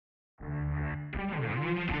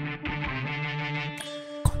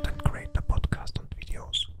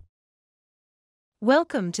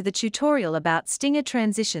Welcome to the tutorial about Stinger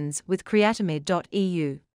transitions with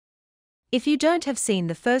creatomid.eu. If you don't have seen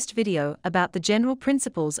the first video about the general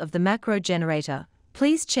principles of the macro generator,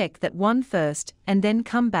 please check that one first and then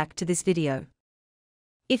come back to this video.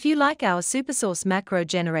 If you like our supersource macro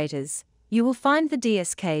generators, you will find the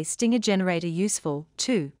DSK Stinger generator useful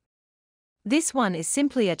too. This one is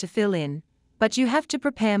simpler to fill in, but you have to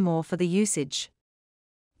prepare more for the usage.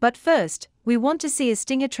 But first, we want to see a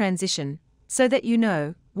Stinger transition, so that you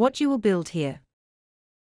know what you will build here.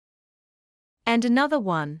 And another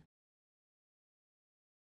one.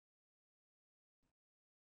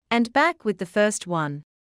 And back with the first one.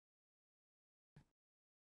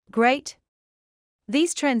 Great!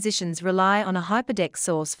 These transitions rely on a hyperdeck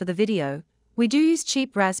source for the video. We do use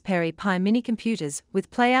cheap Raspberry Pi mini computers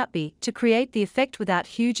with PlayOutB to create the effect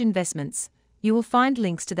without huge investments. You will find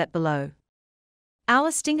links to that below.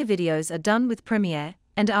 Our Stinger videos are done with Premiere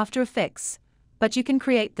and After Effects, but you can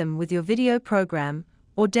create them with your video program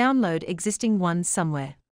or download existing ones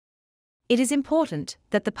somewhere. It is important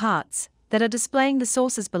that the parts that are displaying the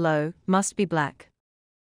sources below must be black.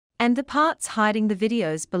 And the parts hiding the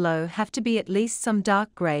videos below have to be at least some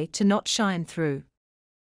dark gray to not shine through.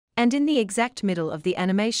 And in the exact middle of the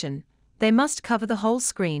animation, they must cover the whole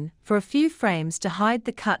screen for a few frames to hide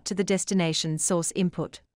the cut to the destination source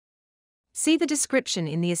input. See the description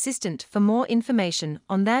in the assistant for more information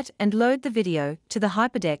on that and load the video to the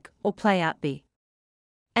hyperdeck or PlayOutB.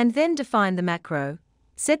 And then define the macro,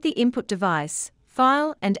 set the input device,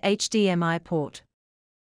 file and HDMI port.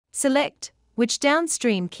 Select which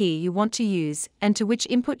downstream key you want to use and to which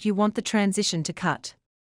input you want the transition to cut.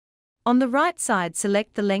 On the right side,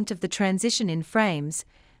 select the length of the transition in frames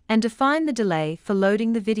and define the delay for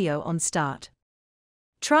loading the video on start.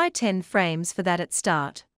 Try 10 frames for that at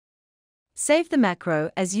start. Save the macro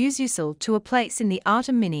as usual to a place in the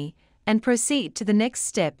Atem Mini and proceed to the next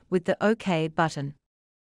step with the OK button.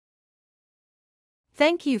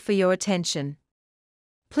 Thank you for your attention.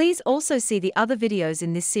 Please also see the other videos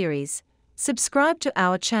in this series, subscribe to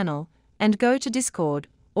our channel, and go to Discord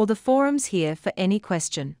or the forums here for any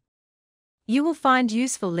question. You will find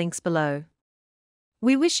useful links below.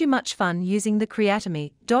 We wish you much fun using the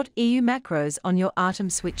creatomid.eu macros on your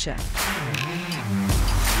Atem switcher.